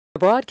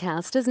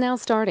Broadcast is now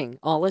starting.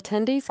 All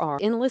attendees are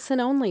in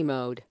listen-only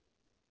mode.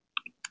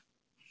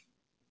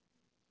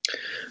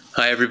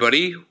 Hi,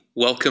 everybody.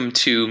 Welcome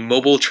to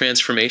Mobile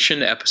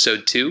Transformation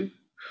Episode 2.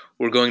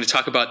 We're going to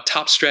talk about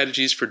top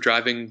strategies for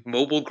driving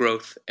mobile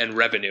growth and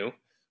revenue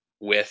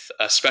with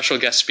a special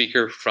guest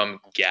speaker from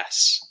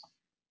Guess.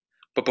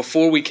 But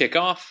before we kick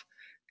off,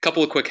 a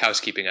couple of quick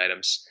housekeeping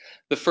items.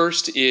 The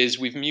first is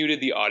we've muted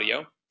the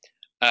audio.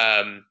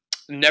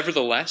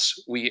 Nevertheless,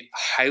 we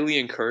highly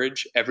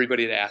encourage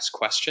everybody to ask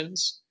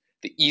questions.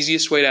 The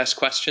easiest way to ask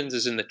questions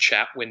is in the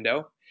chat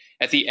window.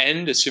 At the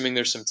end, assuming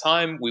there's some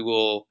time, we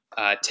will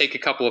take a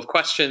couple of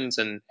questions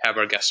and have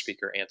our guest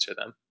speaker answer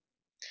them.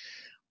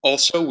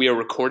 Also, we are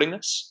recording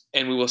this,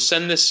 and we will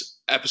send this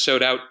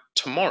episode out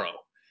tomorrow.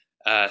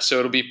 So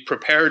it'll be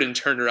prepared and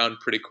turned around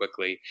pretty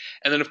quickly.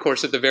 And then, of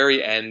course, at the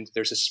very end,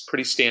 there's a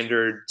pretty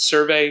standard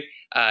survey.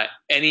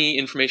 Any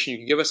information you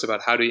can give us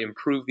about how to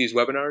improve these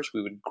webinars,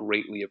 we would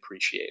greatly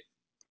appreciate.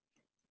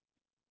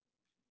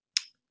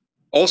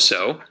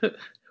 Also,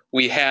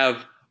 we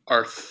have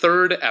our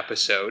third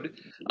episode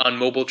on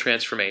mobile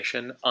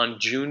transformation on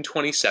June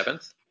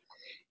 27th.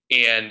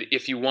 And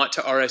if you want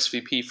to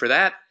RSVP for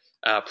that,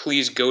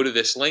 please go to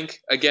this link.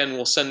 Again,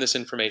 we'll send this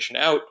information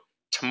out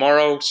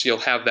tomorrow, so you'll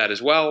have that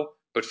as well.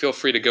 But feel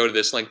free to go to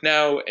this link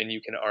now, and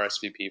you can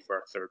RSVP for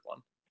our third one.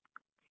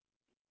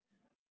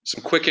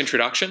 Some quick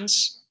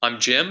introductions. I'm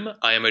Jim.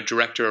 I am a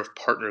Director of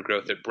Partner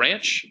Growth at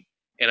Branch,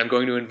 and I'm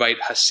going to invite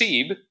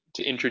Hasib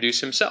to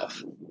introduce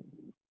himself.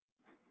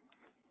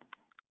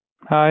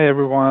 Hi,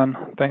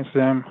 everyone. Thanks,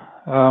 Jim.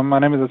 My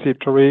name is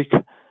Hasib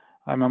Tariq.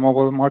 I'm a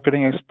mobile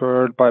marketing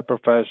expert by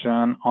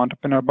profession,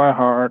 entrepreneur by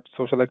heart,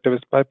 social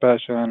activist by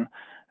passion,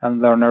 and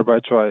learner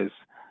by choice.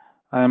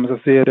 I am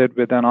associated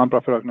with a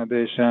nonprofit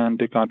organization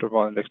to counter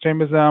violent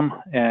extremism,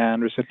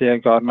 and recently I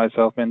got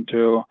myself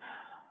into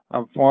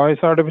a voice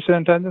artificial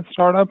intelligence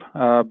startup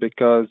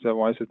because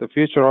voice is the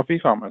future of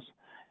e-commerce.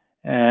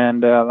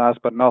 And last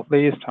but not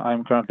least,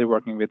 I'm currently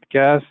working with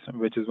Guess,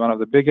 which is one of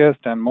the biggest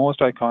and most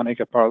iconic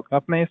apparel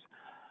companies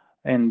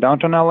in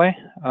downtown LA,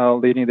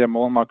 leading their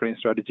mobile marketing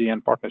strategy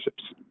and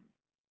partnerships.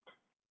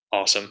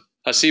 Awesome.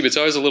 Hasib, it's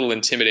always a little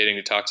intimidating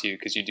to talk to you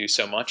because you do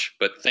so much,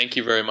 but thank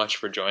you very much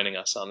for joining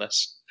us on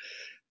this.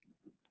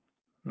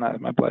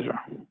 My pleasure.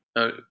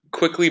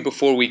 Quickly,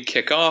 before we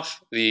kick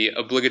off, the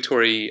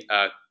obligatory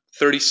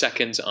 30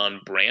 seconds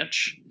on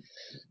Branch.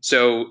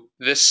 So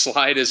this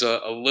slide is a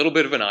little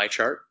bit of an eye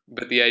chart,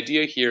 but the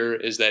idea here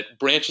is that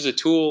Branch is a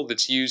tool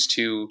that's used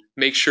to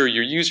make sure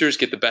your users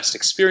get the best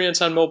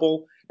experience on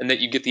mobile and that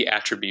you get the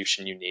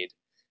attribution you need.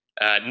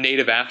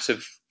 Native apps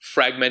have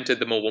fragmented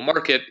the mobile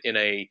market in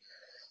a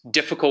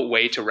difficult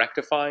way to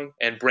rectify,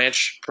 and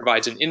Branch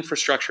provides an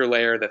infrastructure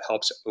layer that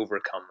helps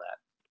overcome that.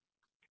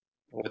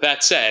 With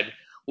that said,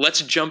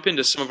 let's jump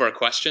into some of our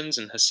questions,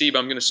 and Hasib,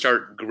 I'm going to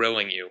start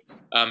grilling you.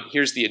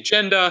 Here's the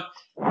agenda,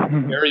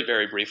 very,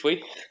 very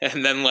briefly,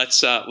 and then let's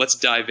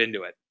dive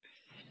into it.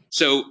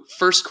 So,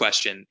 first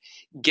question: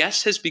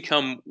 Guess has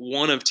become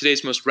one of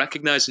today's most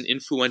recognized and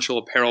influential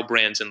apparel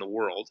brands in the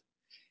world,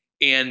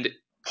 and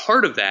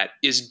part of that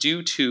is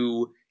due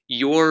to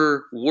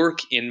your work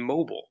in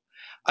mobile.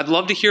 I'd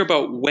love to hear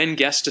about when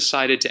Guess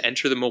decided to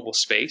enter the mobile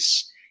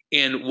space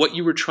and what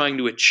you were trying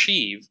to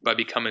achieve by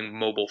becoming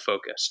mobile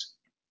focused.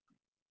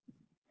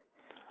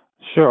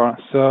 Sure.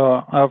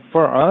 So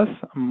for us,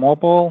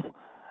 mobile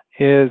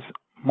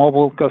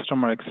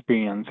customer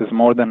experience is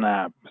more than an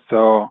app.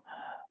 So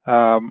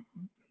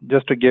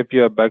just to give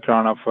you a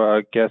background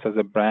of Guess as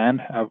a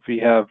brand, we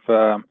have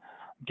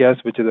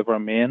Guess, which is our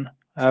main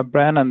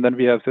brand, and then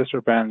we have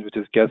sister brands, which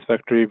is Guess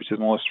Factory, which is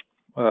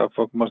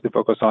mostly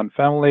focused on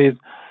families.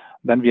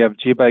 Then we have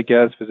G by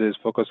Guess, which is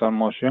focused on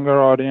most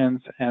younger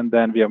audience, and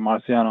then we have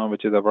Marciano,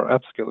 which is our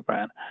upscale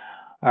brand.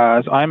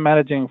 So I'm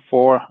managing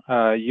 4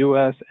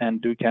 US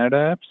and 2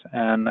 Canada apps,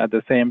 and at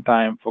the same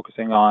time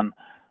focusing on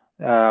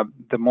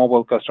the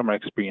mobile customer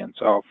experience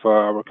of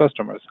our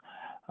customers.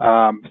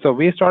 So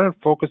we started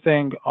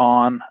focusing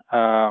on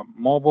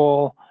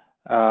mobile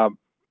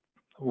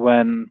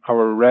when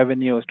our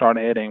revenue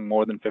started hitting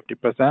more than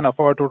 50% of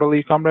our total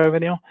e-com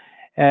revenue.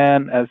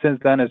 And since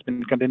then, it's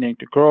been continuing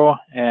to grow,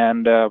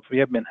 and we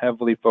have been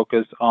heavily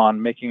focused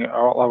on making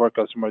all our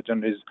customer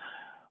journeys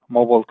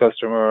mobile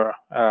customer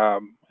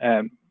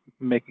and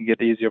making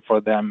it easier for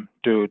them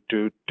to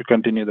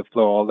continue the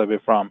flow all the way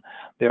from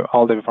their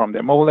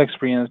mobile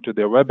experience to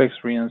their web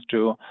experience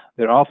to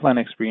their offline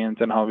experience,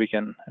 and how we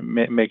can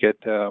make it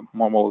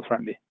more mobile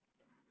friendly.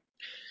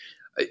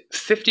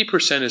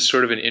 50% is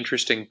sort of an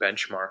interesting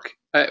benchmark.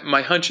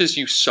 My hunch is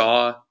you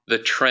saw the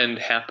trend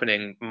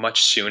happening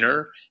much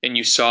sooner, and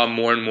you saw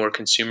more and more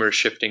consumers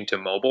shifting to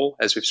mobile,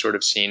 as we've sort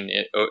of seen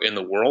in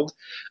the world.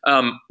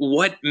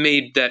 What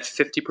made that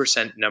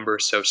 50% number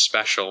so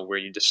special where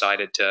you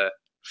decided to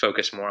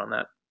focus more on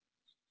that?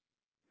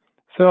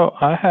 So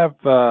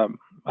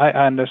I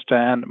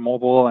understand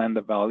mobile and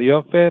the value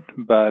of it,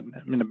 but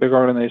in a big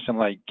organization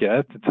like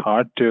Guess, it's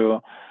hard to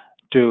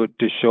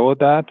show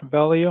that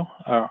value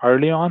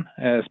early on,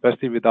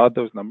 especially without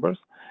those numbers.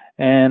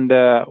 And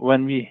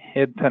when we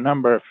hit the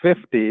number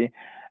 50,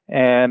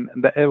 and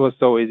it was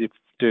so easy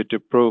to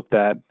prove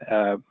that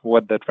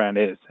what the trend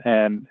is,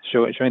 and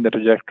showing the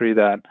trajectory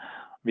that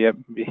we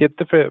hit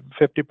the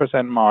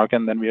 50% mark,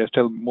 and then we are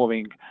still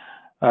moving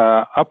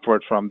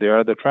upward from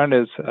there. The trend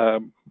is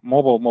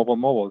mobile, mobile,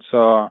 mobile.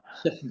 So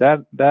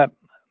that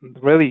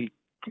really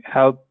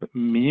helped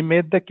me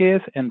make the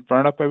case in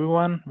front of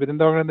everyone within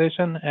the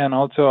organization, and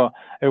also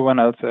everyone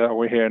else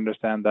over here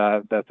understand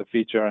that that's a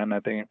feature, and I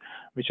think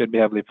we should be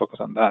heavily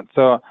focused on that.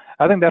 So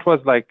I think that was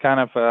like kind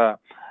of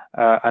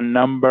a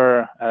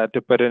number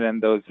to put it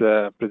in those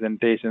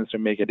presentations to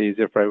make it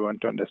easier for everyone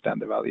to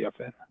understand the value of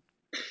it.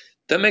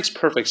 That makes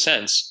perfect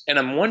sense. And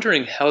I'm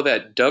wondering how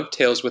that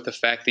dovetails with the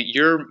fact that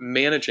you're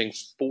managing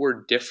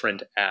 4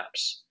 different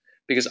apps.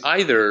 Because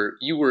either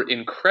you were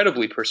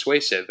incredibly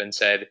persuasive and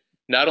said,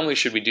 not only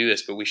should we do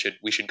this, but we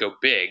should go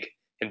big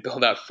and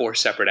build out 4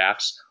 separate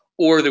apps,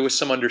 or there was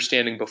some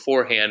understanding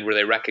beforehand where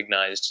they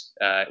recognized,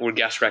 or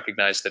guests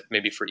recognized that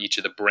maybe for each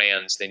of the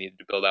brands they needed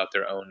to build out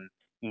their own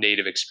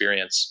native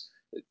experience.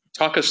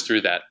 Talk us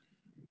through that.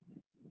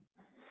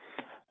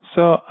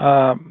 So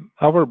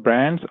our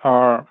brands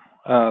are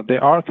they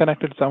are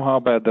connected somehow,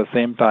 but at the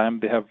same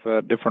time they have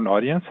a different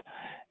audience,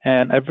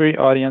 and every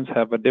audience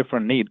have a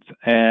different needs.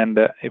 And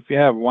if you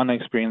have one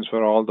experience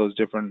for all those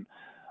different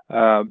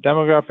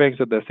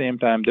demographics, at the same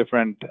time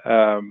different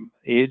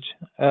age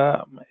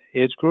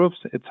groups,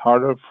 it's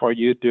harder for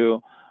you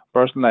to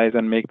personalize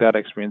and make that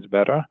experience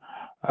better.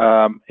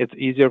 It's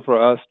easier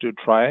for us to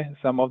try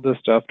some of the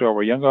stuff to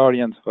our younger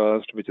audience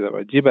first, which is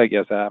our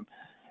GBaGuest app,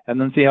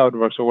 and then see how it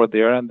works over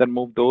there, and then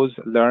move those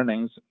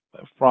learnings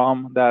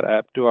from that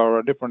app to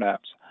our different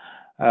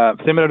apps.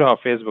 Similar to how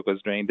Facebook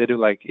is doing, they do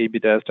like A/B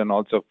test and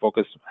also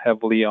focus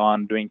heavily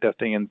on doing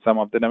testing in some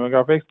of the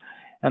demographics.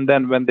 And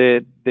then when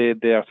they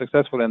are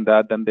successful in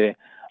that, then they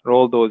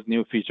roll those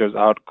new features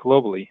out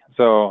globally.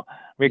 So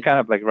we're kind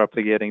of like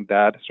replicating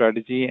that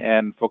strategy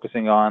and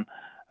focusing on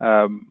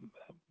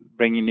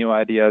bringing new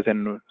ideas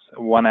in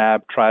one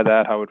app, try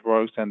that, how it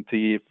works, and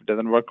see if it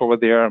doesn't work over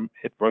there.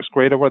 It works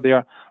great over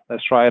there.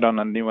 Let's try it on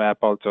a new app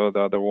also,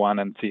 the other one,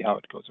 and see how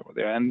it goes over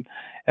there. And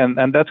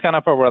that's kind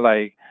of our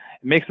like,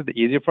 it makes it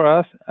easier for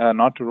us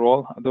not to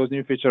roll those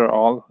new features to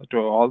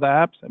all the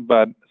apps,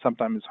 but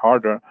sometimes it's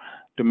harder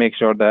to make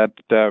sure that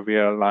we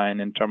are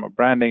aligned in terms of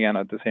branding and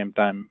at the same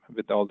time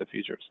with all the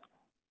features.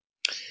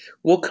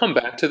 We'll come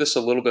back to this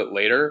a little bit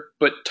later,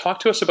 but talk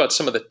to us about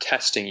some of the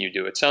testing you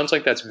do. It sounds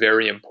like that's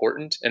very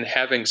important, and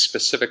having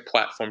specific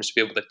platforms to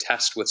be able to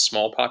test with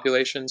small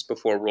populations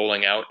before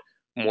rolling out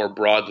more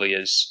broadly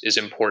is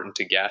important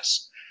to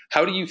guess.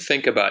 How do you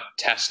think about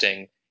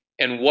testing,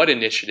 and what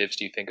initiatives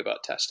do you think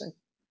about testing?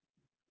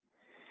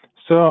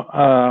 So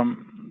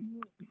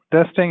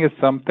testing is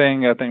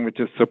something I think which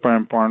is super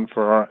important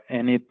for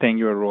anything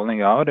you're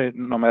rolling out.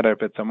 No matter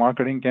if it's a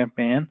marketing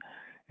campaign,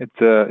 it's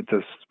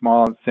a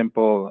small,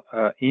 simple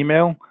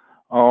email,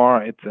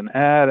 or it's an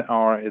ad,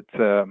 or it's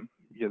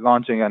you're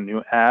launching a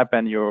new app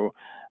and you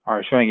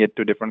are showing it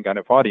to different kind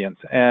of audience.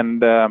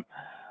 And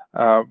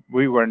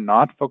we were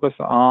not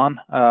focused on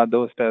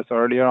those tests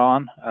earlier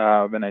on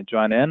when I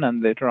joined in,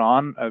 and later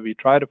on we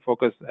try to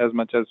focus as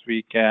much as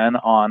we can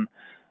on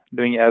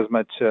doing as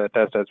much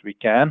test as we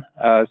can.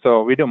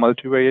 So we do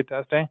multivariate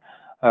testing.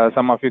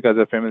 Some of you guys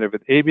are familiar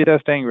with A/B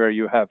testing, where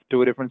you have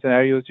 2 different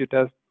scenarios you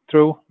test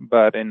through,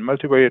 but in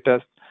multivariate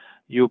tests,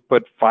 you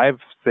put 5,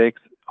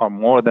 6, or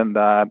more than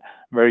that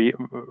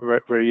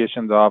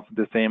variations of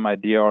the same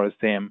idea or the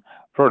same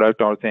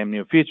product or same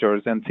new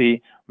features, and see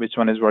which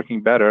one is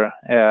working better.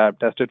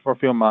 Test it for a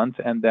few months,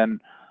 and then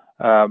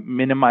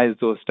minimize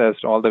those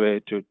tests all the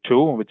way to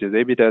 2, which is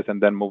A/B test, and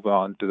then move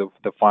on to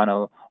the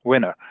final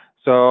winner.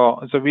 So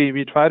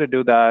we try to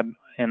do that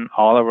in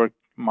all of our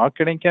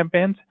marketing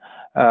campaigns,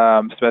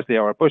 especially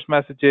our push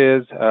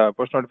messages,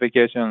 push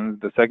notifications,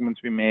 the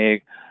segments we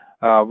make.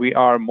 We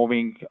are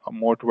moving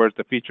more towards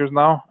the features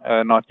now,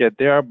 not yet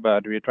there,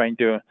 but we're trying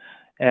to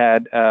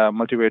add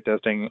multivariate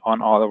testing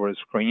on all of our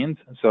screens.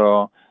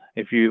 So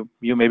if you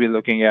may be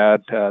looking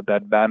at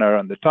that banner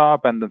on the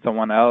top, and then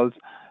someone else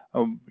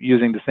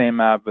using the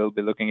same app will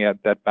be looking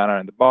at that banner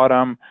in the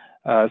bottom.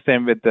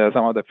 Same with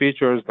some of the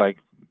features like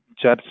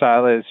chat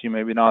stylus.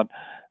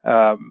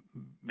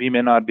 We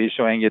may not be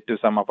showing it to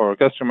some of our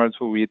customers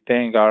who we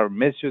think are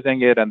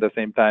misusing it, and at the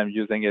same time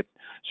showing it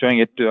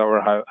to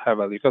our high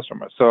value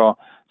customers. So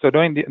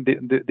doing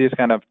these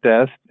kind of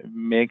tests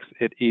makes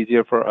it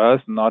easier for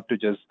us not to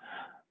just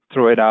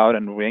throw it out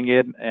and wing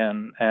it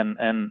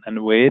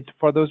and wait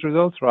for those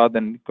results, rather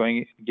than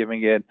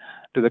giving it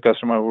to the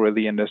customer who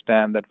really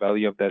understand that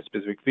value of that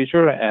specific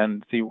feature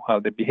and see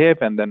how they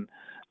behave, and then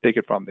take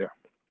it from there.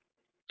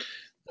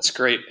 That's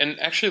great. And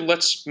actually,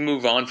 let's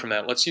move on from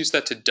that. Let's use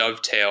that to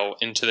dovetail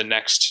into the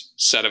next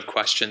set of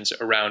questions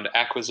around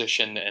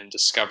acquisition and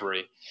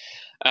discovery.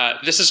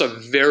 This is a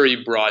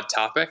very broad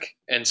topic,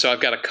 and so I've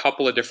got a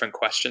couple of different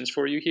questions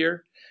for you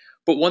here.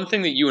 But one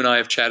thing that you and I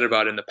have chatted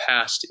about in the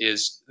past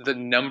is the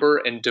number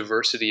and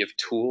diversity of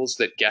tools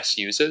that Guess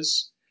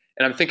uses.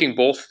 And I'm thinking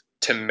both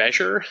to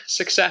measure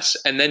success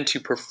and then to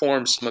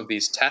perform some of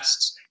these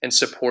tests and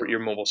support your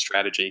mobile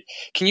strategy.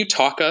 Can you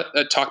talk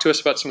to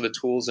us about some of the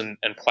tools and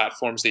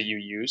platforms that you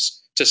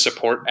use to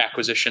support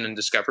acquisition and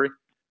discovery?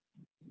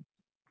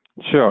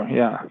 Sure.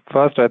 Yeah.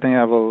 First, I think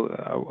I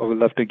would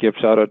love to give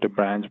shout out to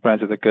Branch.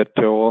 Branch is a good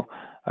tool,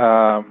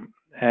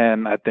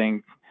 and I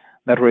think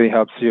that really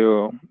helps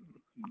you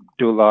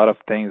do a lot of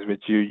things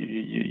which you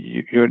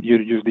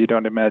usually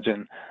don't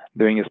imagine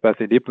doing,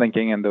 especially deep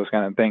linking and those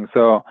kind of things.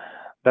 So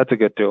that's a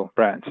good tool,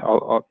 Branch.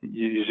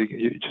 You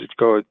should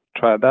go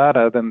try that.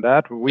 Other than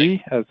that,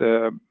 we as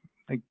a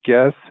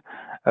guest,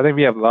 I think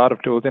we have a lot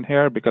of tools in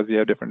here because we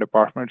have different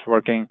departments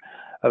working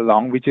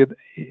along with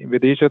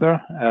each other.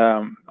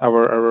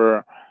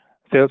 Our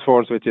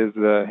Salesforce, which is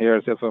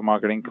here Salesforce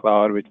Marketing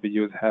Cloud, which we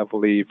use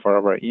heavily for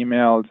our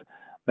emails.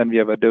 Then we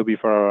have Adobe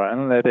for our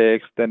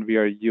analytics. Then we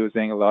are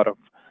using a lot of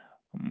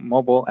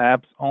mobile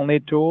apps only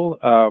tool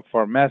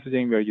for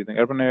messaging. We are using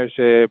Urban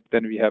Airship.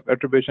 Then we have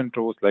attribution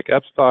tools like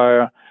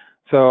AppsFlyer.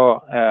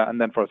 So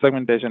and then for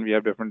segmentation, we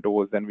have different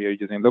tools. Then we are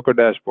using Looker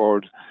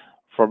dashboards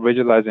for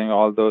visualizing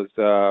all those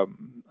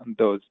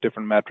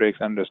different metrics,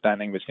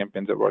 understanding which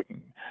campaigns are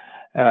working.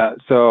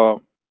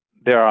 So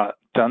there are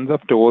tons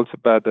of tools,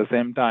 but at the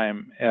same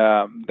time,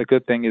 the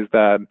good thing is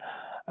that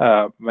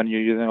when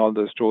you're using all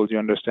those tools, you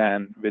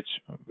understand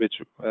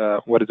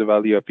what is the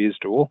value of each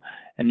tool,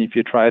 and if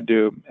you try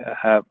to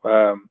have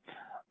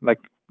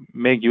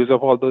make use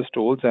of all those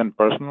tools and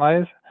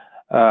personalize,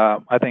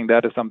 I think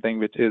that is something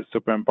which is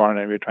super important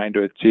and we're trying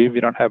to achieve. We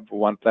don't have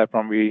one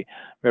platform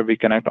where we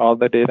connect all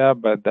the data,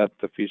 but that's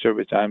the feature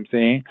which I'm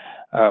seeing,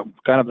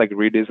 kind of like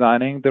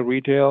redesigning the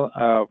retail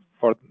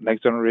for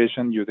next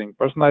generation using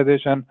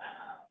personalization.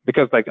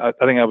 Because I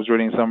think I was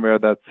reading somewhere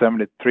that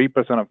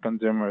 73% of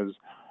consumers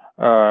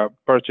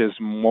purchase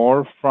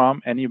more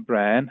from any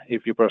brand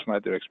if you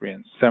personalize their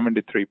experience.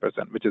 73%,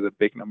 which is a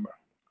big number.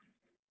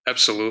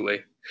 Absolutely.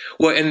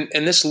 Well,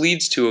 and this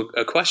leads to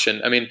a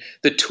question. I mean,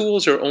 the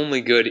tools are only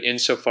good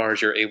insofar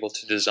as you're able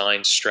to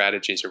design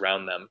strategies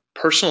around them.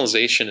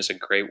 Personalization is a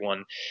great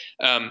one.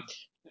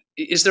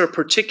 Is there a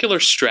particular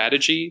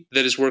strategy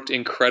that has worked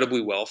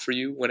incredibly well for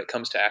you when it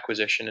comes to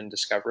acquisition and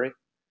discovery?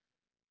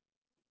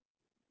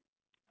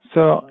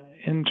 So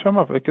in terms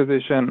of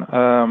acquisition,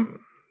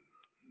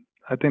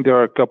 I think there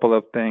are a couple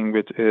of things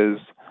which is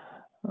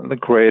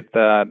great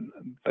that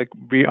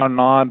we are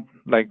not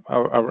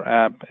our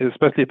app,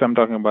 especially if I'm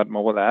talking about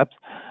mobile apps,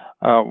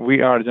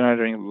 we are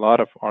generating a lot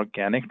of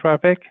organic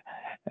traffic,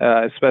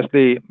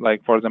 especially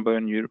for example,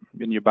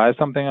 when you buy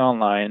something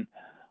online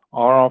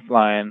or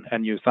offline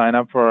and you sign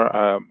up for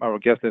our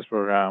guest list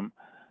program,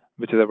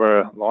 which is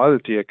our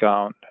loyalty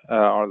account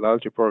or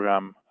loyalty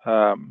program,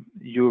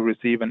 you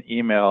receive an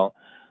email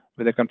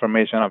with a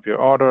confirmation of your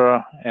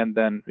order, and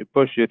then we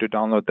push you to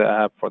download the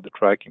app for the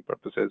tracking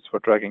purposes,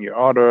 for tracking your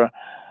order,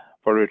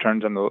 for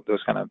returns and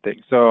those kind of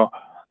things. So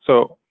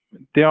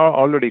they are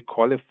already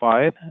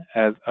qualified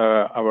as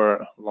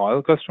our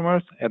loyal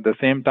customers. At the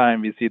same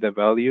time, we see the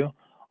value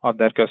of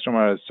that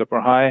customer is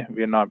super high.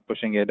 We're not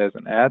pushing it as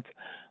an ad.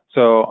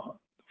 So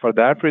for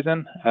that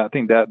reason, I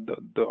think that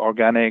the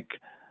organic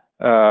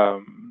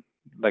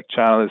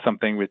channel is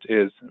something which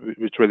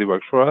really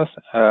works for us.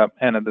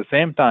 And at the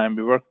same time,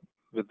 we work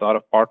with a lot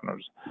of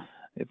partners.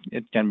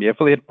 It can be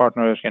affiliate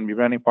partners, can be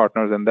branding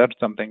partners, and that's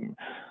something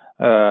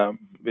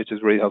which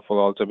is really helpful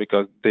also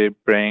because they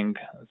bring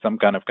some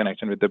kind of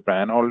connection with the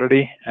brand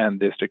already, and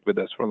they stick with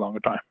us for a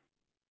longer time.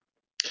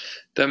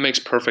 That makes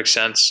perfect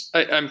sense.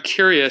 I'm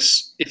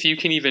curious if you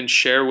can even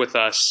share with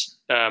us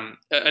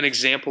an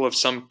example of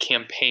some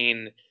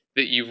campaign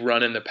that you've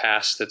run in the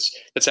past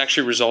that's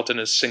actually resulted in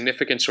a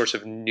significant source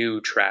of new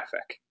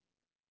traffic.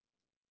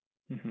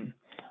 Mm-hmm.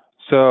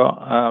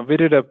 So we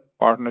did a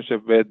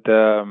partnership with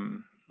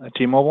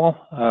T-Mobile.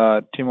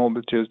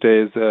 T-Mobile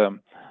Tuesdays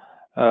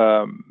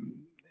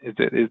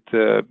is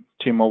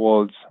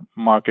T-Mobile's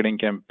marketing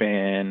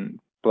campaign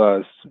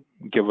plus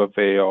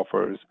giveaway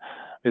offers,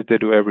 which they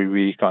do every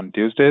week on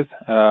Tuesdays.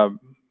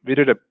 We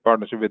did a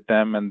partnership with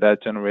them, and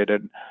that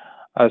generated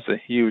us a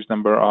huge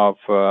number of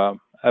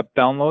app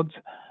downloads.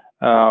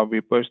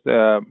 We pushed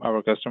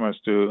our customers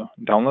to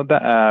download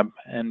the app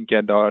and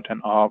get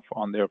 $10 off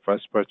on their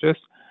first purchase.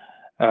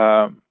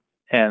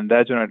 And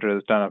that generated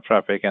a ton of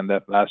traffic, and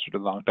that lasted a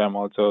long time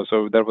also.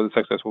 So that was a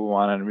successful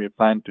one, and we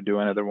plan to do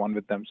another one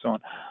with them soon.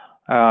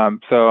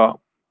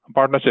 So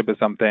partnership is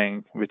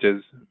something which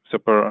is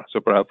super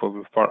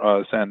helpful for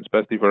us, and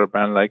especially for a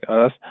brand like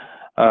us,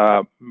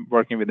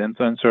 working with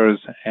influencers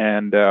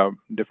and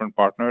different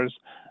partners,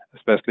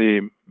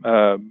 especially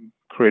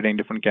creating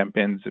different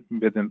campaigns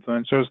with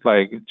influencers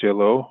like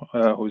JLo,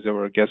 who's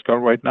our guest star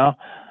right now.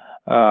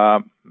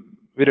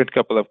 We did a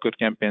couple of good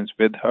campaigns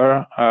with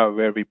her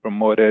where we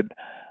promoted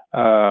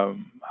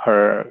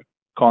her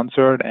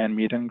concert and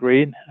meet and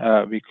greet.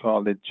 We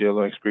called it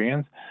JLo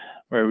Experience,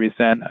 where we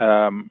sent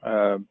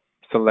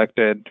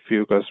selected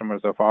few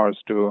customers of ours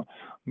to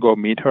go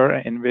meet her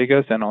in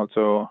Vegas and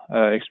also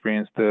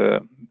experience the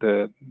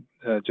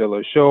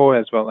JLo show,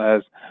 as well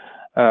as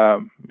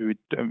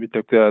We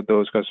took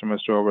those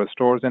customers to our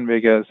stores in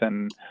Vegas,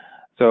 and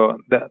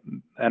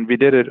we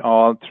did it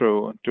all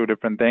through two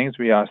different things.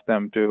 We asked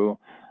them to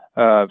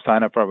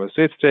sign up for our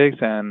sweepstakes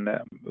and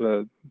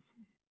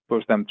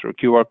push them through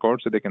QR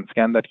code so they can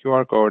scan that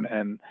QR code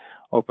and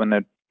open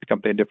a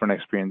completely different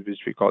experience, which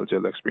we call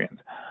Jill Experience.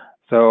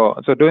 So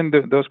doing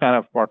those kind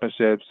of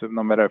partnerships,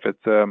 no matter if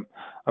it's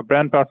a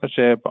brand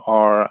partnership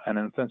or an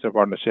influencer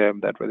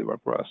partnership, that really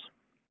work for us.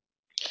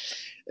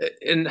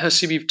 And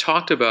Hasib, you've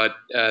talked about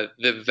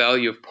the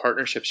value of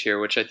partnerships here,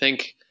 which I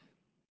think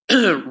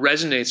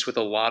resonates with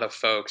a lot of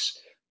folks.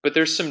 But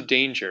there's some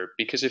danger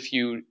because if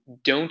you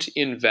don't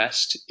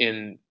invest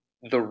in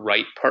the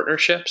right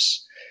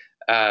partnerships,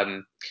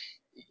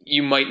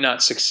 you might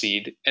not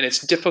succeed. And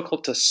it's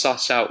difficult to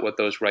suss out what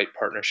those right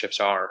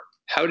partnerships are.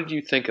 How did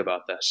you think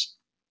about this?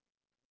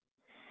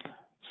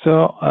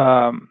 So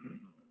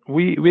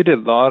we did a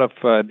lot of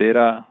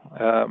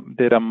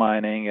data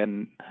mining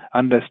and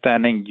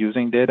understanding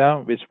using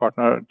data, which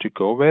partner to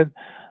go with.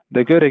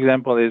 The good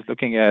example is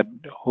looking at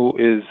who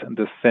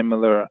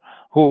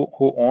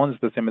owns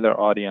the similar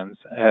audience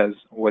as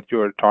what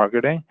you're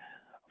targeting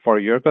for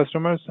your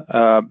customers.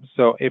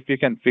 So if you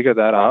can figure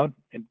that out,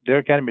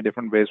 there can be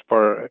different ways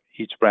for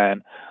each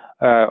brand.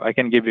 I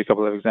can give you a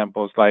couple of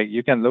examples. Like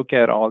you can look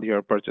at all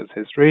your purchase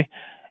history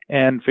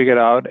and figure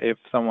out if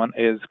someone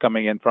is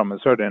coming in from a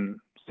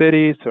certain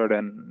city,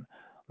 certain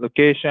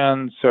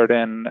location,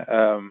 certain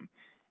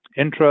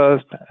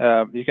interest.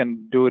 You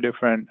can do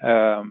different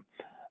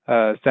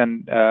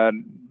send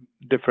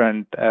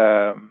different.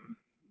 I'm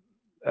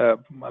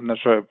not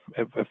sure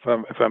if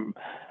I'm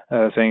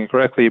saying it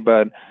correctly,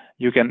 but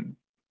you can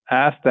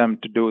ask them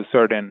to do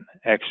certain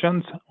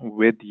actions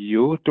with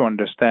you to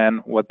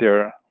understand what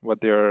their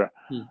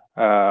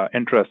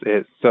interest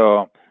is.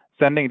 So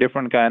sending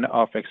different kind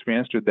of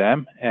experience to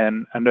them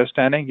and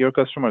understanding your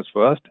customers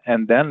first,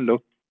 and then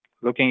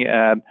looking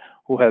at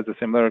who has a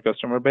similar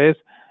customer base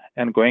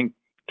and going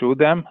to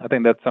them. I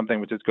think that's something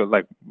which is good.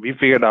 Like we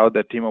figured out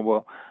that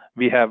T-Mobile,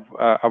 we have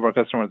our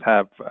customers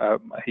have a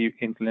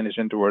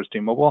inclination towards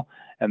T-Mobile,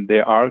 and they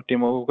are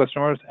T-Mobile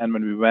customers. And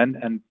when we went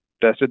and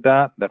tested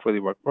that really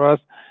worked for us.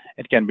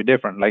 It can be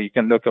different. Like you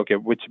can look, okay,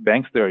 which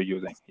banks they're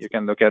using. You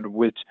can look at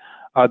which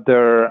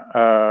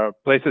other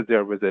places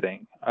they're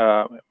visiting,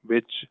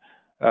 which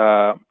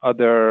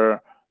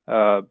other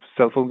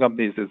cell phone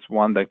companies is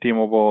one, like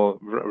T-Mobile,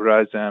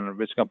 Verizon,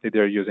 which company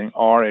they're using,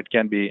 or it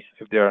can be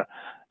if they're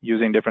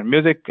using different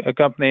music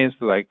companies.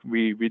 Like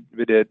we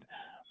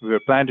were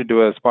planning to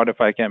do a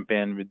Spotify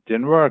campaign, which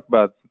didn't work,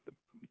 but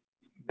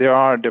there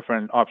are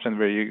different options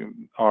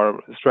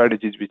or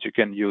strategies which you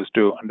can use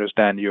to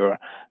understand your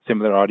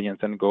similar audience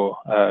and go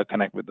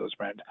connect with those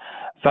brands.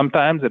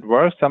 Sometimes it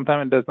works,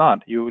 sometimes it does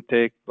not. You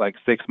take like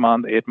 6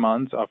 months, 8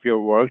 months of your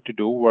work to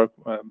do work,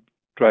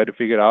 try to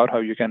figure out how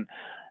you can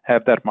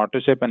have that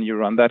partnership, and you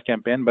run that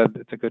campaign. But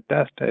it's a good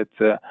test.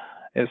 It's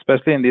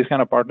especially in these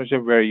kind of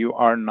partnership where you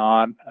are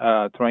not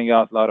throwing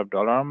out a lot of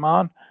dollar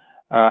amount,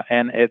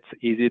 and it's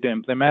easy to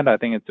implement. I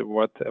think it's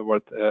worth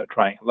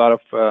trying. A lot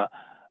of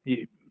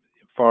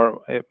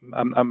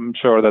I'm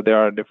sure that there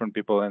are different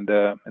people in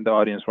the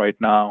audience right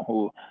now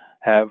who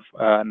have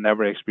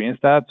never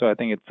experienced that. So I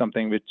think it's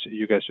something which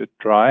you guys should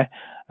try.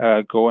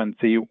 Go and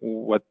see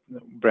what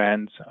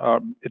brands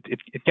are.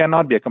 It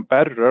cannot be a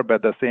competitor, but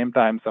at the same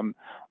time,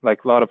 a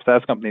lot of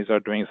SaaS companies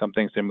are doing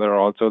something similar.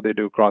 Also, they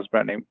do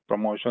cross-branding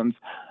promotions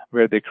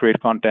where they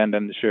create content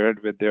and share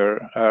it with their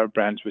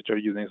brands which are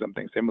using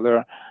something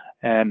similar,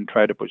 and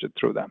try to push it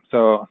through them.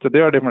 So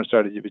there are different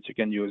strategies which you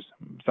can use.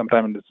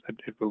 Sometimes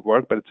it will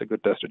work, but it's a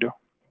good test to do.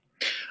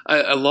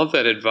 I love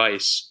that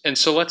advice. And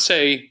so let's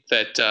say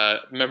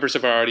that members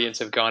of our audience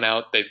have gone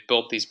out, they've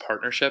built these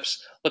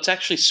partnerships. Let's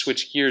actually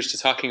switch gears to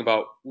talking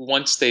about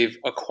once they've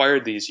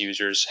acquired these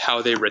users,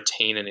 how they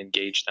retain and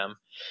engage them.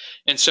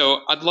 And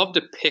so I'd love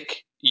to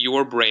pick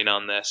your brain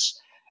on this.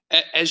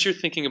 As you're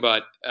thinking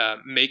about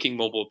making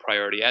mobile a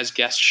priority, as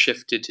guests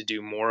shifted to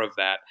do more of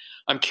that,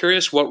 I'm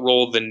curious what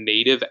role the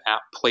native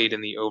app played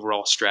in the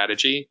overall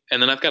strategy.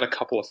 And then I've got a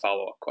couple of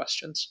follow-up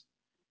questions.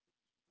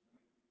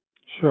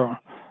 Sure.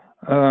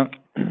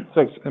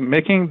 So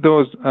making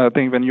those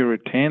things, when you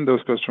retain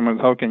those customers,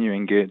 how can you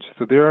engage?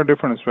 So there are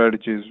different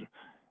strategies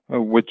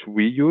which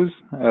we use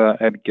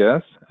at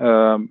Guest.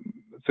 So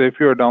if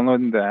you're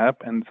downloading the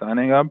app and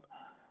signing up,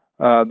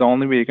 the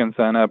only way you can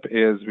sign up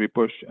is we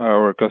push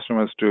our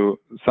customers to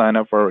sign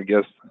up for our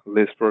Guest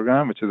List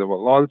program, which is our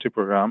loyalty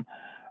program,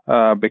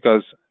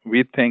 because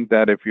we think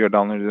that if you're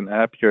downloading an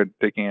app, you're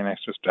taking an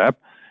extra step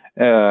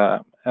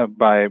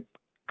by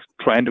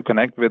trying to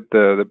connect with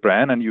the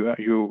brand, and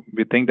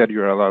we think that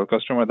you're a loyal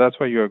customer. That's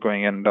why you're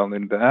going in and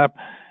downloading the app,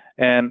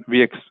 and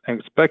we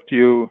expect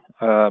you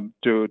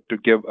to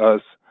give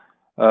us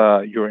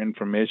your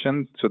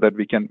information so that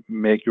we can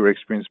make your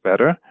experience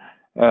better.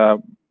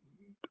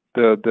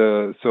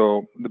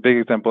 So the big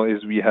example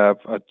is we have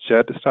a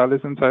chat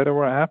stylist inside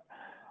our app,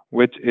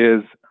 which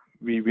is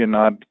we're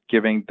not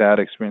giving that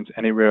experience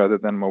anywhere other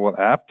than mobile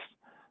apps.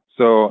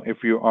 So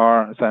if you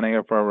are signing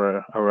up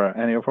for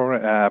any of our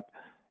app,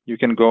 you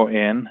can go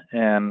in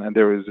and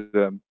there is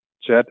a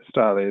chat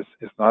stylist.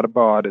 It's not a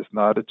bot. It's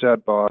not a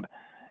chat bot.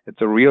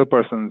 It's a real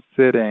person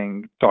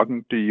sitting,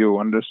 talking to you,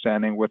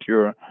 understanding what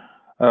you're,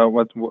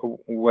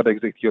 what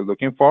exactly you're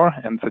looking for,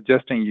 and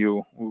suggesting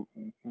you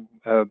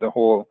the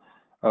whole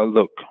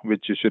look,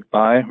 which you should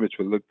buy, which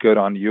will look good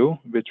on you,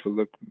 which will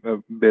look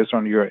based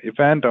on your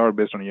event or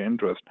based on your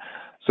interest.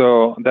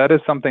 So that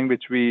is something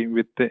which we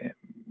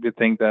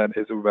think that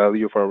is a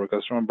value for our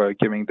customer by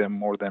giving them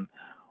more than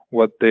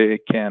what they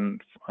can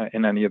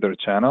in any other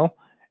channel,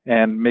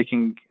 and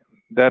making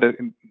that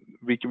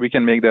we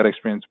can make that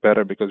experience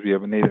better because we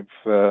have native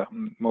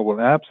mobile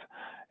apps.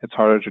 It's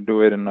harder to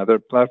do it in other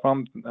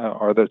platforms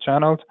or other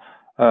channels.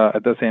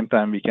 At the same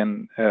time, we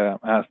can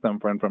ask them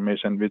for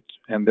information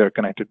and they're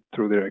connected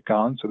through their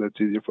account, so that's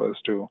easy for us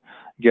to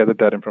gather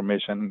that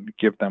information,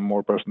 give them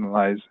more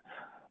personalized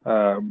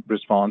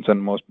response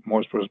and most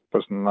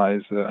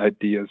personalized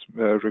ideas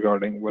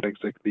regarding what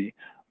exactly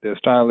their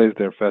style is,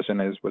 their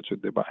fashion is, what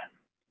should they buy.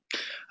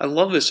 I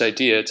love this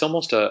idea. It's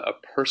almost a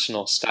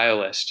personal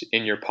stylist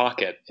in your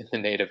pocket in the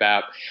native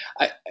app.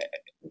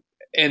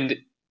 And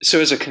so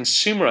as a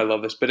consumer, I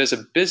love this, but as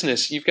a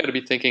business, you've got to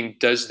be thinking,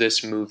 does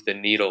this move the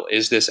needle?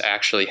 Is this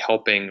actually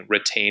helping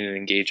retain and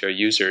engage our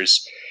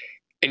users?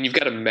 And you've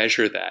got to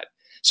measure that.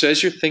 So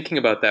as you're thinking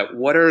about that,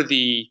 what are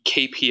the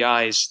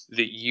KPIs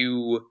that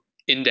you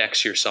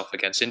index yourself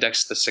against,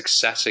 index the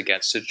success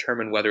against, to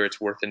determine whether it's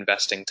worth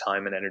investing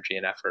time and energy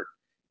and effort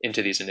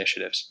into these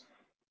initiatives?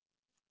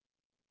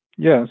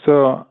 Yeah,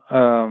 so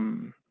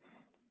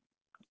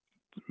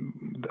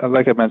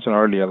like I mentioned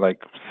earlier,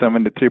 like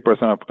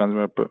 73% of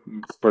consumers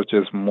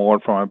purchase more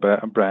from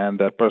a brand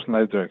that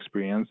personalizes their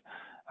experience.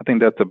 I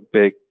think that's a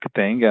big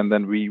thing, and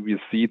then we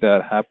see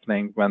that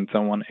happening when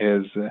someone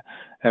is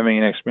having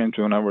an experience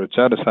with our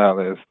chat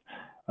stylist.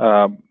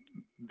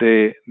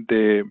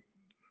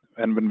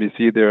 And when we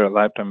see their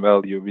lifetime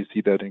value, we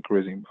see that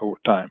increasing over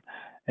time.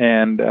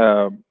 And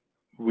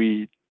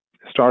we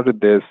started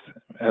this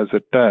as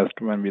a test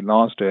when we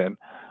launched it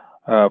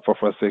for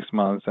 6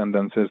 months, and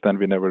then since then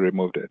we never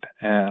removed it.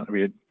 And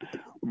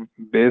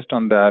based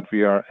on that,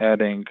 we are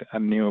adding a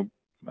new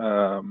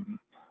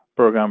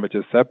program which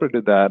is separate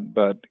to that,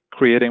 but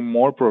creating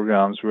more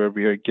programs where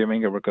we are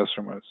giving our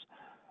customers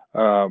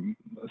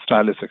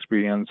stylist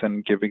experience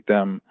and giving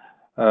them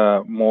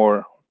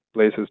more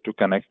places to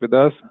connect with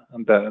us.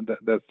 And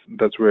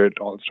that's where it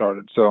all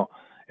started. So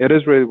it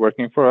is really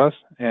working for us,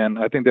 and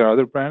I think there are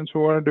other brands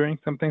who are doing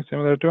something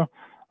similar too.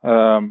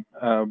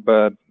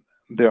 But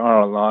there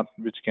are a lot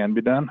which can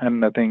be done,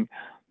 and I think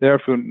there are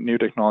a few new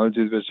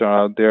technologies which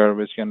are out there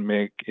which can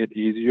make it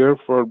easier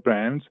for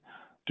brands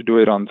to do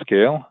it on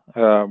scale.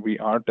 We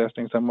are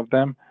testing some of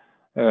them.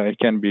 It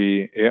can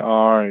be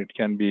AR, it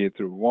can be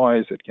through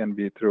voice, it can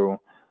be through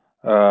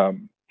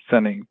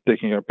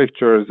taking your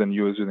pictures and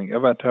using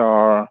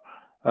avatar.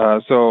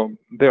 So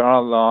there are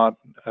a lot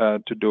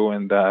to do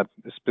in that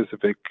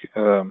specific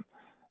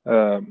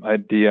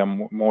idea,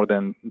 more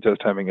than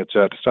just having a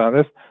chat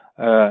stylist.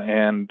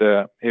 And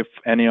if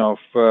any of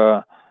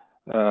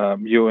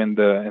you in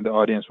the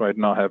audience right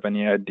now have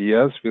any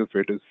ideas, feel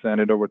free to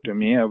send it over to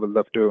me. I would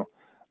love to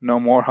know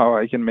more how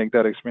I can make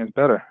that experience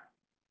better.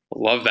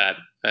 Love that.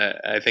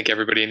 I think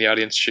everybody in the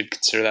audience should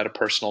consider that a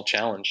personal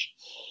challenge.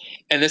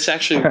 And this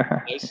actually went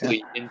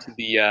nicely into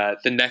the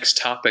next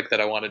topic that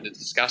I wanted to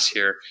discuss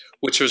here,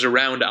 which was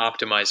around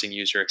optimizing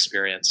user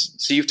experience.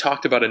 So you've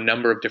talked about a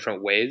number of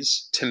different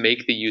ways to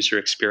make the user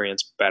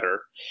experience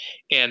better.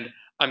 And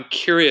I'm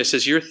curious,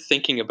 as you're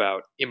thinking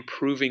about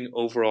improving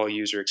overall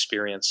user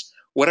experience,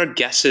 what are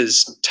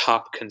Guess's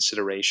top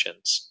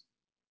considerations?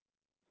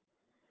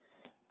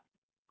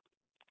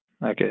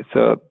 Okay,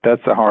 so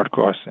that's a hard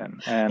question,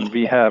 and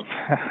we have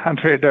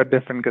 100 of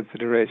different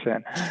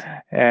consideration,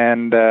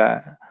 and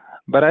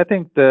but I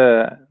think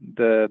the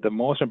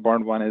most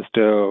important one is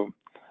to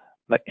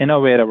like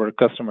innovate our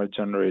customer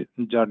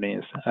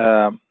journeys.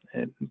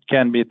 It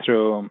can be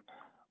through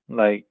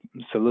like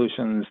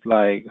solutions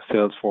like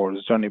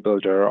Salesforce Journey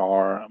Builder,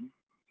 or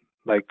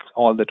like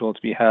all the tools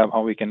we have,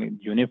 how we can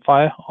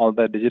unify all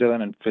the digital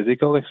and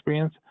physical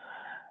experience.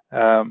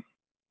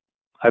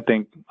 I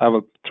think I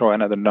will throw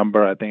another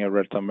number. I think I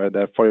read somewhere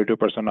that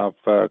 42% of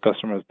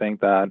customers think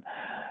that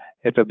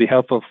it will be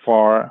helpful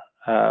for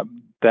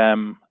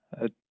them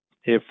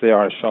if they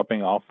are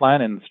shopping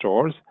offline in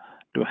stores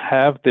to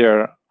have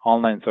their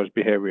online search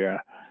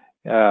behavior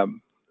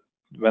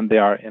when they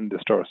are in the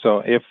store. So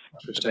if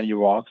when you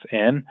walk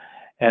in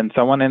and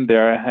someone in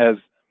there has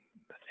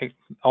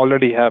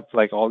already have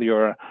like all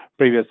your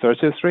previous search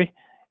history,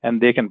 and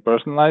they can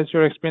personalize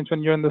your experience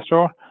when you're in the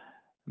store,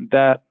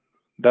 that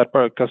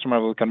customer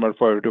will convert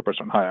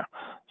 42% higher.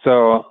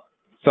 So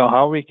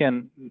how we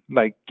can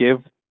like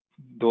give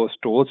those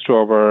tools to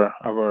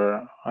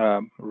our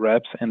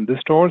reps in the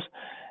stores?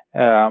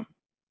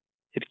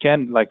 It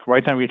can, like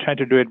right now we're trying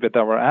to do it with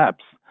our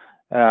apps,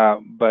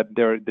 but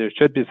there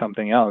should be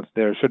something else.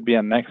 There should be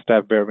a next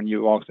step where when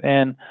you walk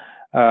in,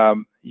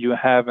 you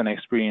have an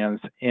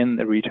experience in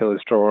the retail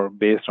store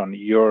based on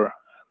your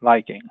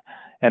liking.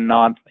 and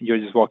not you're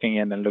just walking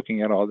in and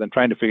looking at all and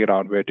trying to figure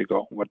out where to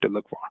go, what to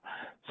look for.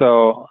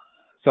 So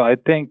I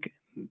think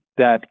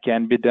that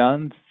can be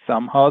done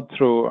somehow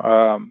through,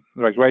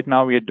 like right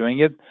now we are doing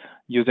it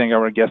using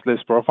our guest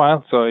list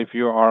profile. So if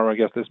you are a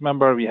guest list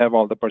member, we have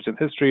all the purchase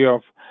history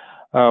of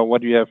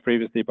what you have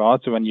previously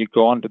bought. So when you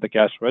go onto the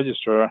cash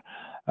register,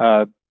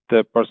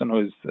 the person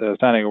who is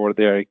standing over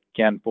there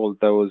can pull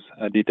those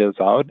details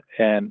out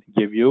and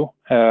give you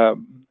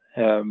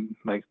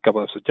like a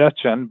couple of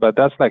suggestions, but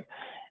that's like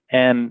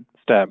an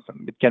step.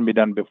 It can be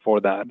done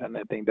before that, and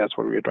I think that's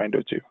what we're trying to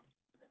achieve.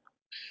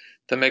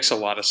 That makes a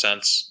lot of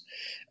sense.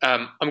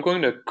 I'm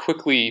going to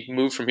quickly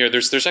move from here.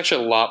 There's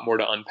actually a lot more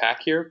to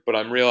unpack here, but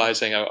I'm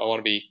realizing I want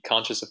to be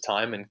conscious of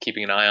time and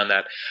keeping an eye on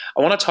that.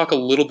 I want to talk a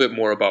little bit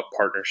more about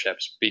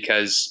partnerships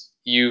because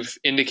you've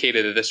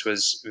indicated that this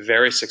was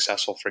very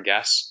successful for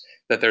guests,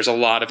 that there's a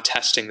lot of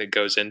testing that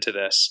goes into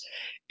this.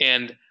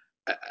 And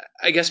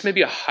I guess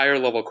maybe a higher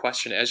level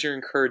question, as you're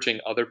encouraging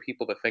other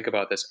people to think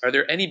about this, are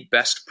there any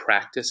best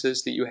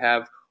practices that you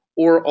have,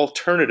 or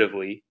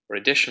alternatively, or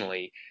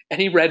additionally,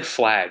 any red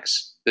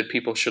flags that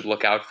people should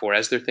look out for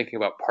as they're thinking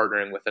about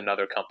partnering with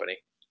another company?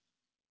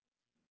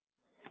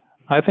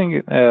 I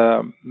think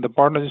the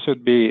partnership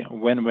should be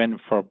win-win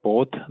for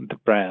both the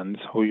brands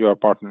who you are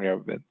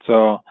partnering with.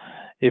 So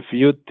if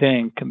you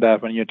think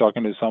that when you're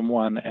talking to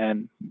someone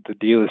and the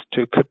deal is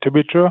too good to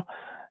be true,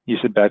 you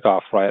should back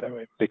off right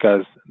away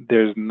because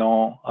there's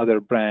no other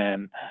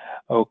brand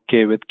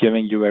okay with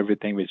giving you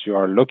everything which you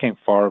are looking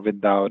for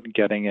without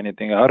getting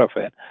anything out of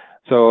it.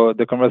 So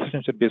the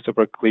conversation should be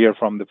super clear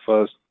from the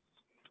first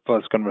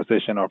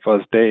conversation or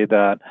first day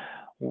that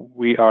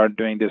we are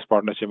doing this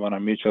partnership on a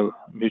mutual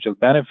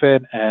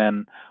benefit,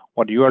 and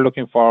what you are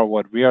looking for,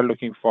 what we are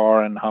looking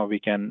for, and how we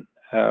can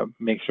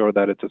make sure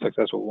that it's a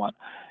successful one.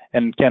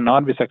 And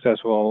cannot be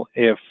successful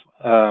if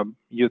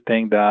you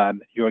think that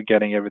you are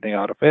getting everything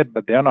out of it,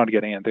 but they're not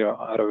getting anything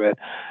out of it.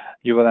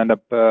 You will end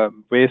up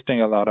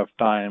wasting a lot of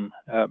time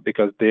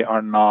because they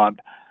are not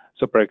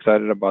super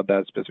excited about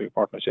that specific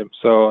partnership.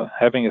 So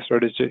having a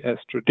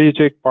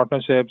strategic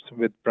partnerships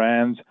with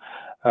brands,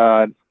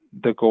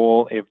 the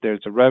goal, if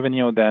there's a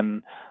revenue,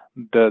 then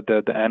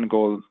the end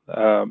goal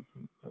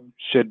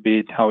should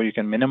be how you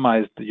can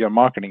minimize your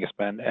marketing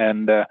spend.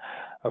 And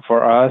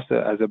for us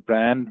as a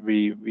brand,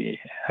 we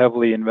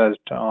heavily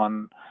invest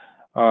on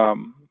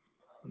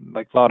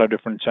like a lot of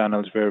different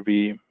channels where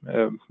we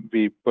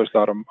push a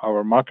lot of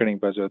our marketing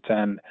budgets,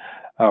 and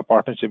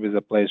partnership is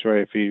a place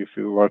where if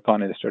you work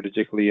on it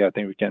strategically, I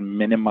think we can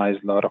minimize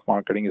a lot of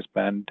marketing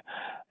spend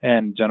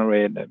and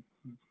generate a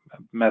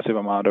massive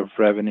amount of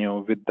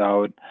revenue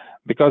without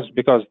because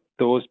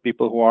those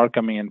people who are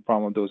coming in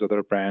from those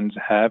other brands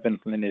have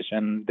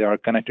inclination, they are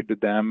connected to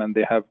them, and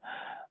they have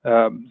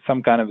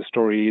some kind of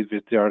stories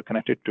which they are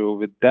connected to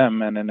with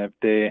them, and then if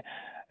they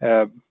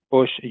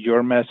push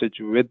your message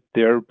with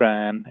their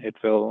brand, it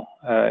will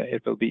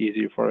be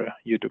easy for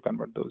you to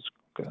convert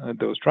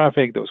those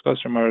traffic, those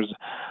customers,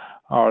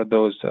 or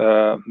those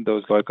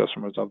loyal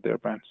customers of their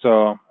brand.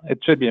 So it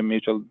should be a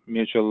mutual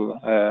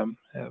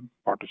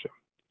partnership.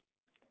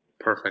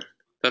 Perfect.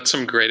 That's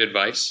some great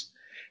advice.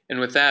 And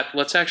with that,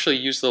 let's actually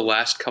use the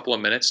last couple of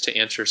minutes to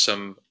answer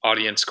some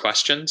audience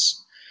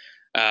questions.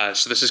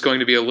 So this is going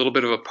to be a little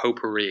bit of a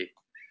potpourri.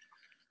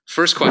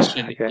 First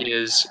question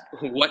is,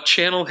 what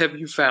channel have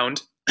you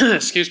found,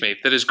 excuse me,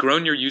 that has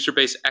grown your user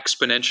base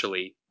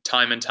exponentially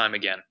time and time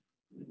again?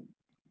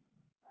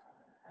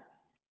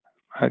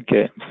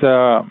 Okay,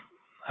 so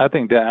I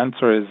think the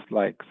answer is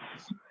like,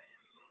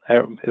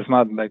 it's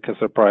not like a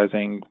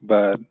surprising,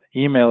 but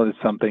email is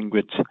something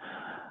which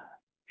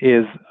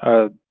is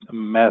a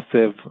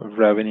massive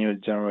revenue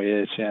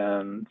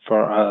generation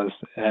for us,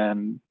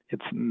 and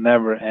it's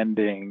never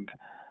ending.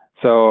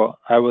 So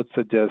I would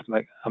suggest,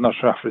 like, I'm not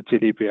sure after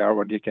GDPR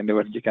what you can do,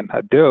 what you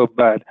cannot do,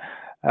 but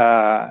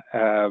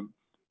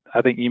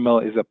I think email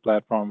is a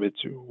platform which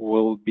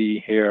will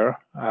be here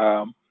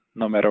no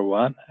matter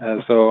what.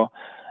 So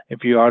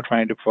if you are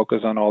trying to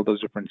focus on all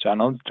those different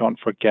channels, don't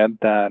forget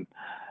that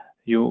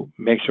you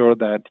make sure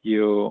that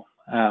you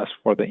ask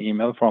for the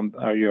email from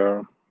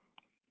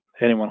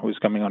anyone who's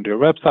coming onto your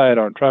website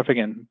or traffic,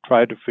 and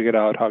try to figure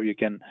out how you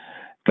can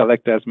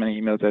collect as many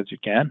emails as you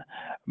can,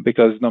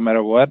 because no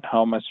matter what,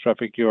 how much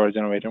traffic you are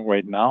generating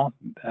right now,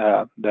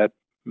 that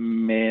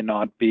may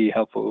not be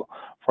helpful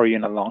for you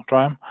in the long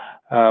term.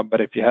 But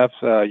if you have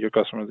your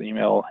customer's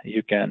email,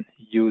 you can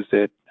use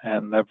it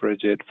and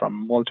leverage it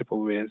from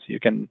multiple ways. You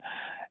can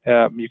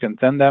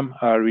send them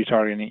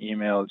retargeting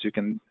emails. You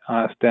can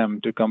ask them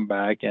to come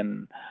back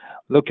and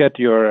look at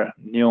your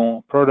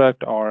new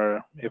product,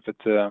 or if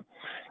it's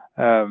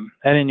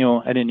any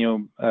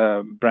new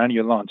brand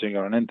you're launching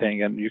or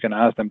anything, and you can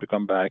ask them to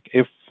come back.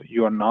 If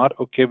you are not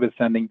okay with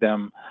sending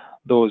them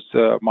those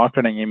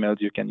marketing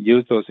emails, you can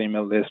use those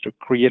email lists to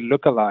create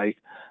lookalike.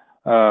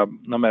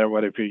 No matter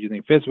what, if you're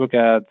using Facebook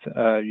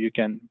ads, you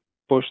can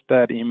push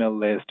that email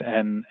list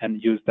and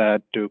use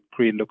that to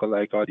create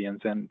lookalike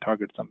audience and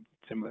target some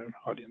similar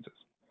audiences.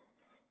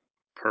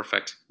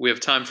 Perfect. We have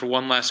time for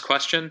one last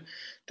question.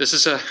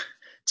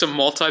 It's It's a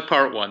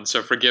multi-part one,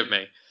 so forgive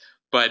me.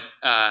 But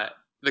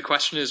the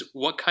question is,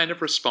 what kind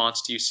of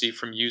response do you see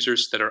from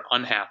users that are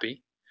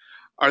unhappy?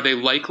 Are they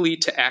likely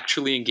to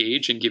actually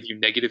engage and give you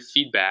negative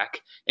feedback?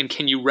 And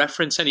can you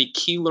reference any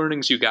key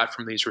learnings you got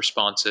from these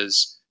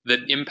responses that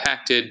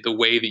impacted the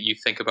way that you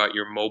think about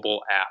your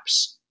mobile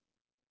apps?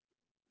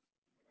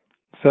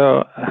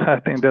 So I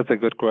think that's a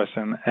good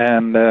question,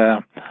 and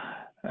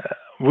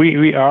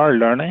we are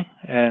learning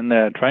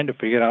and trying to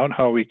figure out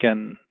how we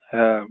can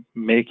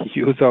make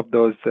use of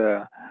those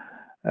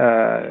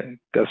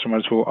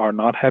customers who are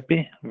not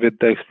happy with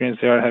the experience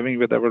they are having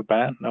with our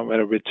brand, no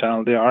matter which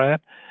channel they are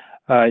at.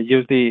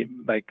 Usually,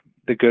 like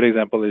the good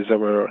example is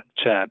our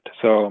chat.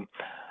 So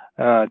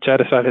chat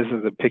status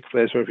is a big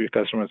place where your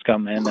customers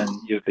come in and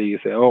usually you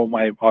say, "Oh,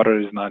 my order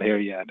is not here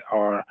yet,"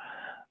 or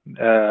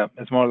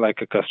it's more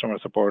like a customer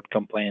support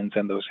complaints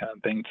and those kind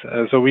of things.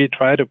 So we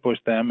try to push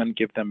them and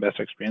give them best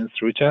experience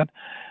through chat.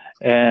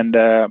 And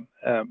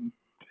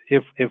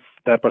if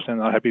that person is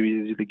not happy, we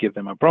usually give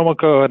them a promo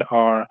code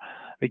or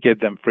we give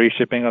them free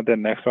shipping of their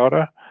next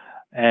order.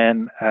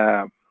 And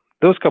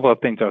those couple of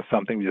things are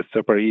something which is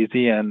super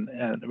easy. And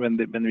when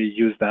we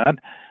use that,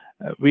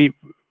 we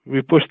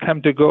push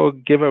them to go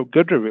give a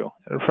good review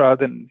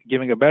rather than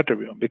giving a bad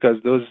review, because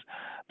those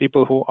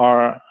people who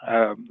are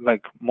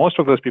like most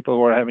of those people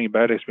who are having a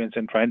bad experience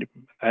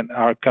and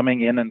are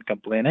coming in and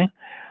complaining,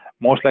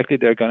 most likely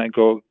they're going to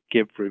go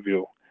give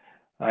review,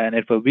 and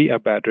it will be a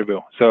bad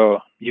review. So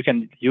you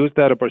can use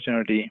that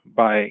opportunity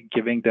by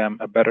giving them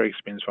a better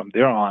experience from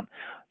there on.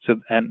 So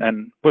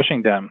and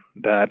pushing them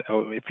that,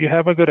 oh, if you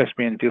have a good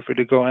experience, feel free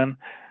to go in,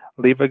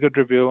 leave a good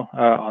review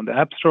on the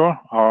App Store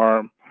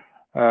or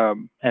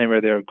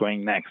anywhere they're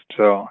going next.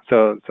 So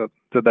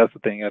that's the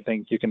thing. I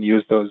think you can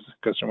use those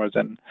customers,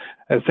 and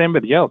same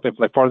with Yelp. If,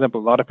 like, for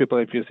example, a lot of people,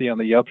 if you see on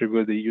the Yelp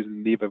review, they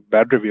usually leave a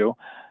bad review,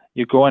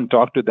 you go and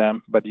talk to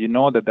them, but you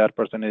know that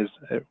person is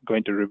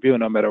going to review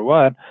no matter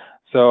what.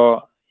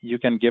 So you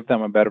can give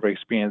them a better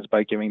experience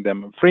by giving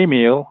them a free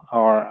meal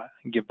or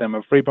give them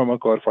a free promo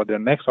code for their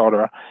next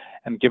order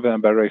and give them a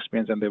better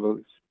experience, and they will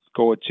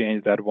go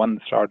change that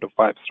 1-star to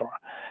 5-star.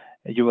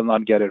 You will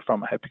not get it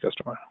from a happy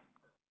customer.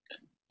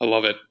 I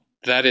love it.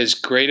 That is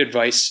great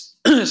advice,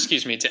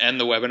 excuse me, to end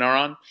the webinar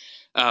on.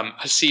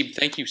 Haseeb,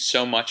 thank you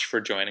so much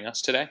for joining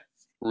us today.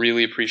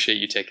 Really appreciate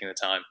you taking the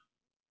time.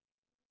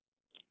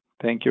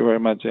 Thank you very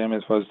much,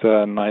 James. It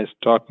was nice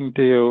talking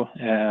to you,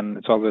 and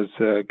it's always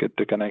good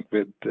to connect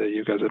with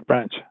you guys at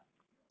Branch.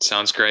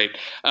 Sounds great.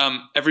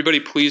 Everybody,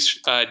 please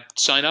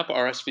sign up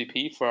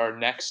RSVP for our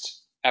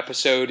next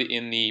episode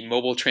in the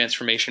Mobile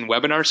Transformation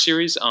Webinar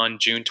Series on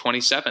June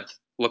 27th.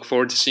 Look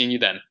forward to seeing you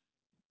then.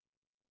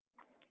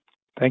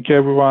 Thank you,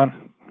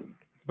 everyone.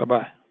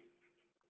 Bye-bye.